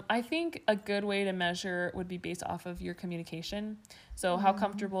 I think a good way to measure would be based off of your communication. So how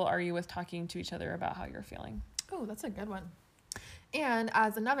comfortable are you with talking to each other about how you're feeling? Oh, that's a good one. And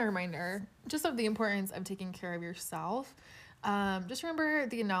as another reminder, just of the importance of taking care of yourself, just remember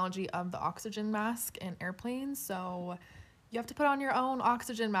the analogy of the oxygen mask in airplanes. So you have to put on your own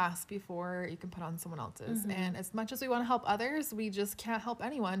oxygen mask before you can put on someone else's. And as much as we want to help others, we just can't help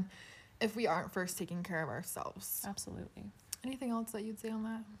anyone if we aren't first taking care of ourselves. Absolutely. Anything else that you'd say on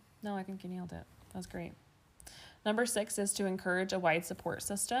that? No, I think you nailed it. That was great. Number 6 is to encourage a wide support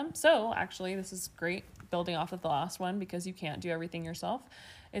system. So actually, this is great building off of the last one because you can't do everything yourself.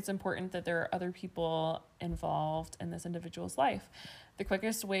 It's important that there are other people involved in this individual's life. The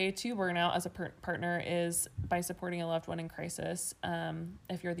quickest way to burnout as a partner is by supporting a loved one in crisis.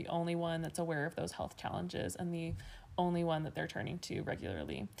 If you're the only one that's aware of those health challenges and the only one that they're turning to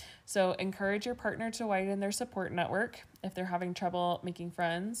regularly. So encourage your partner to widen their support network. If they're having trouble making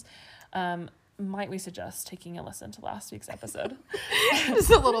friends, might we suggest taking a listen to last week's episode?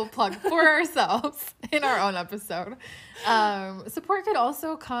 Just a little plug for ourselves in our own episode. Support could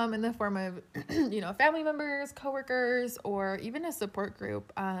also come in the form of, family members, coworkers, or even a support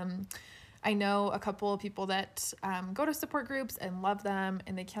group. I know a couple of people that go to support groups and love them,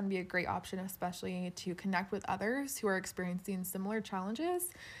 and they can be a great option, especially to connect with others who are experiencing similar challenges.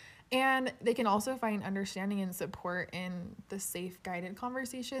 And they can also find understanding and support in the safe, guided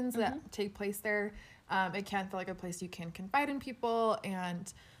conversations that take place there. It can feel like a place you can confide in people,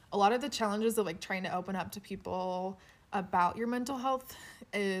 and a lot of the challenges of trying to open up to people about your mental health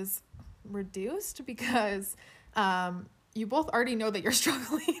is reduced because you both already know that you're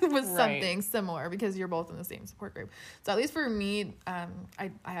struggling with something similar because you're both in the same support group. So at least for me, I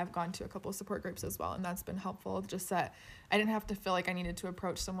have gone to a couple of support groups as well, and that's been helpful. Just that I didn't have to feel like I needed to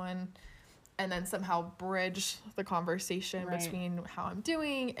approach someone and then somehow bridge the conversation between how I'm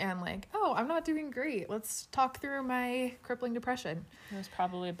doing and I'm not doing great. Let's talk through my crippling depression. It was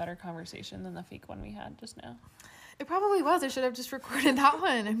probably a better conversation than the fake one we had just now. It probably was. I should have just recorded that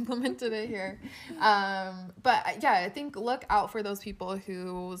one and implemented it here. But yeah, I think look out for those people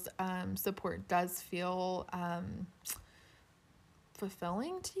whose support does feel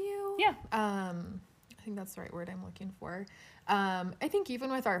fulfilling to you. Yeah. I think that's the right word I'm looking for. I think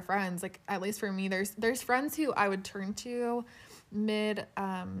even with our friends, at least for me, there's friends who I would turn to mid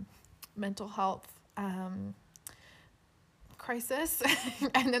mental health crisis,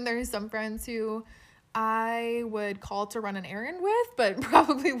 and then there's some friends who I would call to run an errand with, but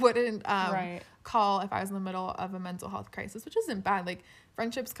probably wouldn't call if I was in the middle of a mental health crisis, which isn't bad.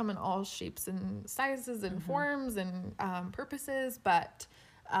 Friendships come in all shapes and sizes and forms and purposes, but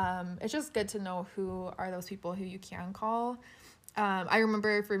it's just good to know who are those people who you can call. I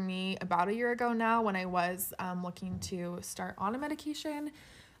remember for me about a year ago now when I was looking to start on a medication,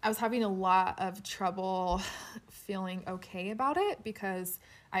 I was having a lot of trouble feeling okay about it because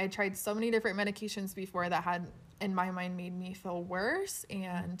I had tried so many different medications before that had, in my mind, made me feel worse,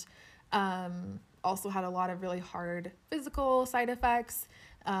 and also had a lot of really hard physical side effects,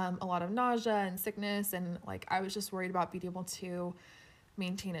 a lot of nausea and sickness, and I was just worried about being able to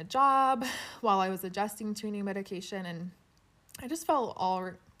maintain a job while I was adjusting to a new medication, and I just felt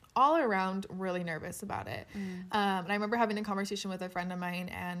all around really nervous about it. And I remember having a conversation with a friend of mine,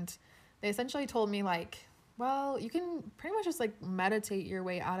 and they essentially told me well, you can pretty much just meditate your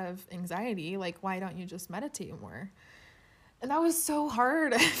way out of anxiety. Why don't you just meditate more? And that was so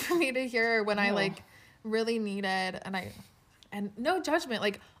hard for me to hear when I really needed, and no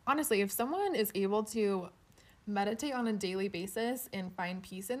judgment. Honestly, if someone is able to meditate on a daily basis and find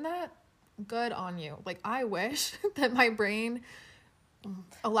peace in that, good on you. I wish that my brain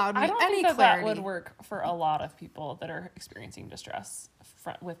allowed me any clarity. I don't think that would work for a lot of people that are experiencing distress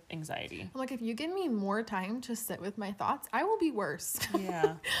with anxiety. If you give me more time to sit with my thoughts, I will be worse.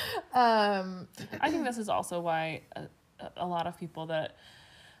 Yeah. I think this is also why a lot of people that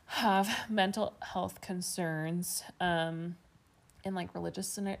have mental health concerns in like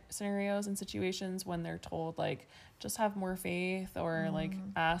religious scenarios and situations when they're told like just have more faith or like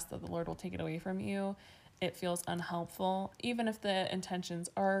ask that the Lord will take it away from you. It feels unhelpful, even if the intentions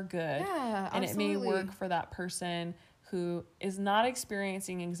are good. Yeah, and absolutely. it may work for that person who is not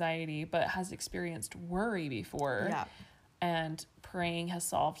experiencing anxiety but has experienced worry before. Yeah. And praying has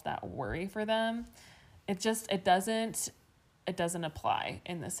solved that worry for them. It doesn't apply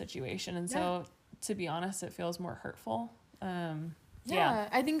in this situation. And so to be honest, it feels more hurtful. Yeah,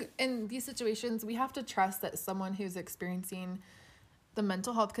 I think in these situations, we have to trust that someone who's experiencing the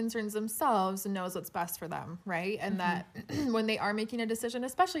mental health concerns themselves knows what's best for them, right? And that when they are making a decision,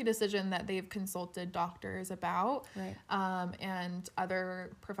 especially a decision that they've consulted doctors about, Right. And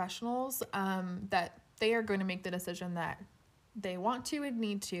other professionals, that they are going to make the decision that they want to and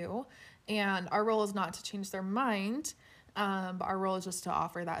need to. And our role is not to change their mind, but our role is just to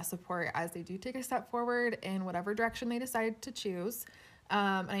offer that support as they do take a step forward in whatever direction they decide to choose.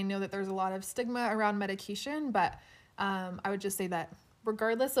 And I know that there's a lot of stigma around medication, but I would just say that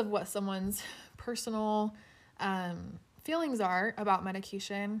regardless of what someone's personal feelings are about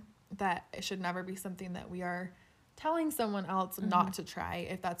medication, that it should never be something that we are telling someone else not to try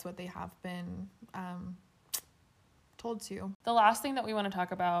if that's what they have been told to. The last thing that we want to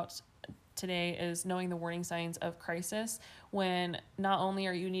talk about today is knowing the warning signs of crisis when not only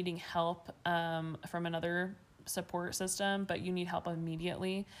are you needing help from another support system, but you need help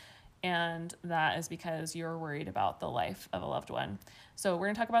immediately. And that is because you're worried about the life of a loved one. So we're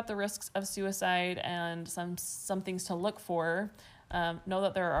going to talk about the risks of suicide and some things to look for. Know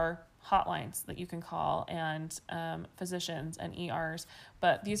that there are hotlines that you can call and physicians and ERs,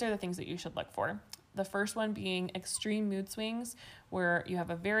 but these are the things that you should look for. The first one being extreme mood swings, where you have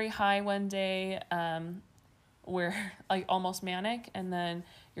a very high one day, where like almost manic, and then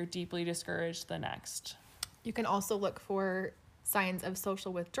you're deeply discouraged the next. You can also look for signs of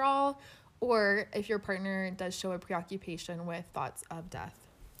social withdrawal, or if your partner does show a preoccupation with thoughts of death.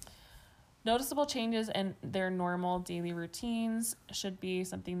 Noticeable changes in their normal daily routines should be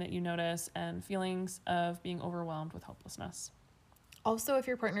something that you notice, and feelings of being overwhelmed with hopelessness. Also, if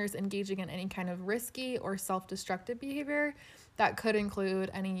your partner is engaging in any kind of risky or self-destructive behavior, that could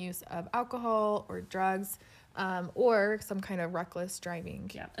include any use of alcohol or drugs, or some kind of reckless driving.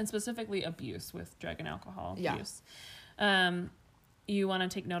 Yeah, and specifically abuse with drug and alcohol Yeah. use. You want to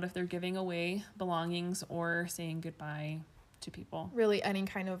take note if they're giving away belongings or saying goodbye to people. Really any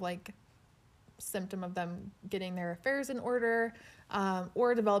kind of like symptom of them getting their affairs in order,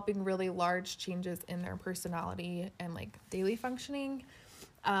 or developing really large changes in their personality and like daily functioning.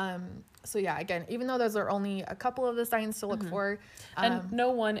 So yeah, again, even though those are only a couple of the signs to look for, And no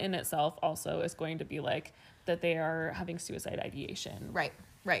one in itself also is going to be like that they are having suicide ideation.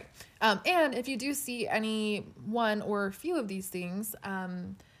 Right. And if you do see any one or a few of these things,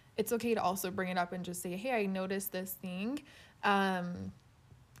 it's okay to also bring it up and just say, hey, I noticed this thing.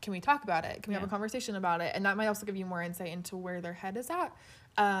 Can we talk about it? Can we have a conversation about it? And that might also give you more insight into where their head is at.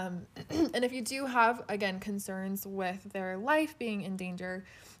 And if you do have, again, concerns with their life being in danger,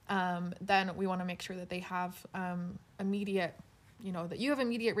 then we want to make sure that they have immediate, that you have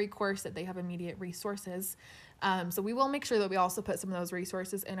immediate recourse, that they have immediate resources. So we will make sure that we also put some of those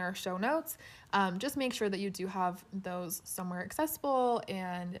resources in our show notes. Just make sure that you do have those somewhere accessible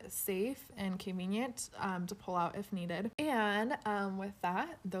and safe and convenient to pull out if needed. And with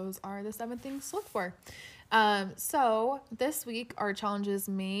that, those are the 7 things to look for. So this week, our challenges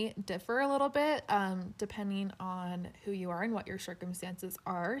may differ a little bit depending on who you are and what your circumstances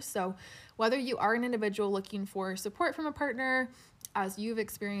are. So whether you are an individual looking for support from a partner as you've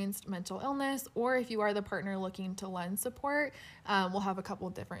experienced mental illness, or if you are the partner looking to lend support, we'll have a couple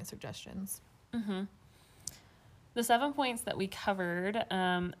of different suggestions. The 7 points that we covered,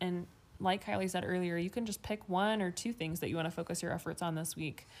 and like Kylie said earlier, you can just pick 1 or 2 things that you want to focus your efforts on this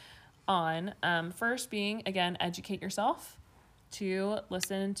week on. First being, again, educate yourself. 2,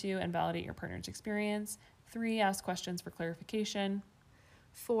 listen to and validate your partner's experience. 3, ask questions for clarification.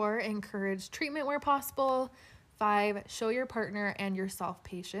 4, encourage treatment where possible. 5, show your partner and yourself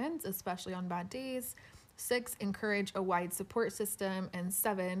patience, especially on bad days. 6, encourage a wide support system. And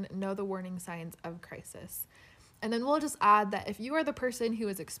 7, know the warning signs of crisis. And then we'll just add that if you are the person who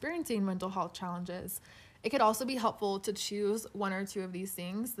is experiencing mental health challenges, it could also be helpful to choose 1 or 2 of these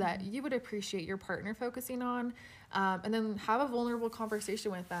things that you would appreciate your partner focusing on, and then have a vulnerable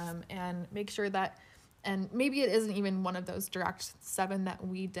conversation with them and make sure that, and maybe it isn't even one of those direct 7 that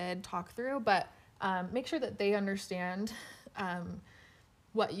we did talk through, but make sure that they understand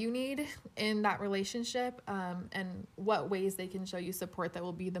what you need in that relationship, and what ways they can show you support that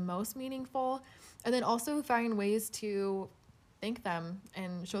will be the most meaningful. And then also find ways to thank them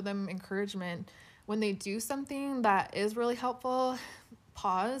and show them encouragement when they do something that is really helpful.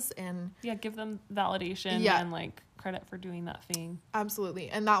 Pause and give them validation and like credit for doing that thing. Absolutely.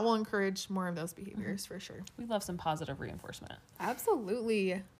 And that will encourage more of those behaviors for sure. We love some positive reinforcement.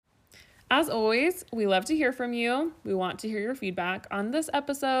 Absolutely. As always, we love to hear from you. We want to hear your feedback on this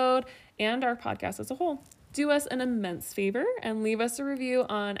episode and our podcast as a whole. Do us an immense favor and leave us a review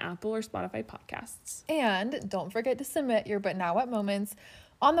on Apple or Spotify podcasts. And don't forget to submit your But Now What moments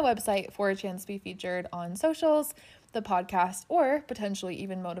on the website for a chance to be featured on socials, the podcast, or potentially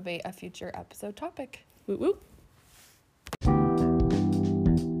even motivate a future episode topic. Whoop whoop.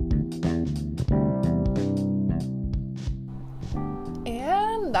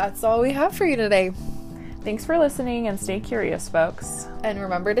 And that's all we have for you today. Thanks for listening and stay curious, folks. And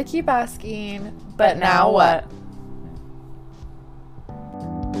remember to keep asking, but now what?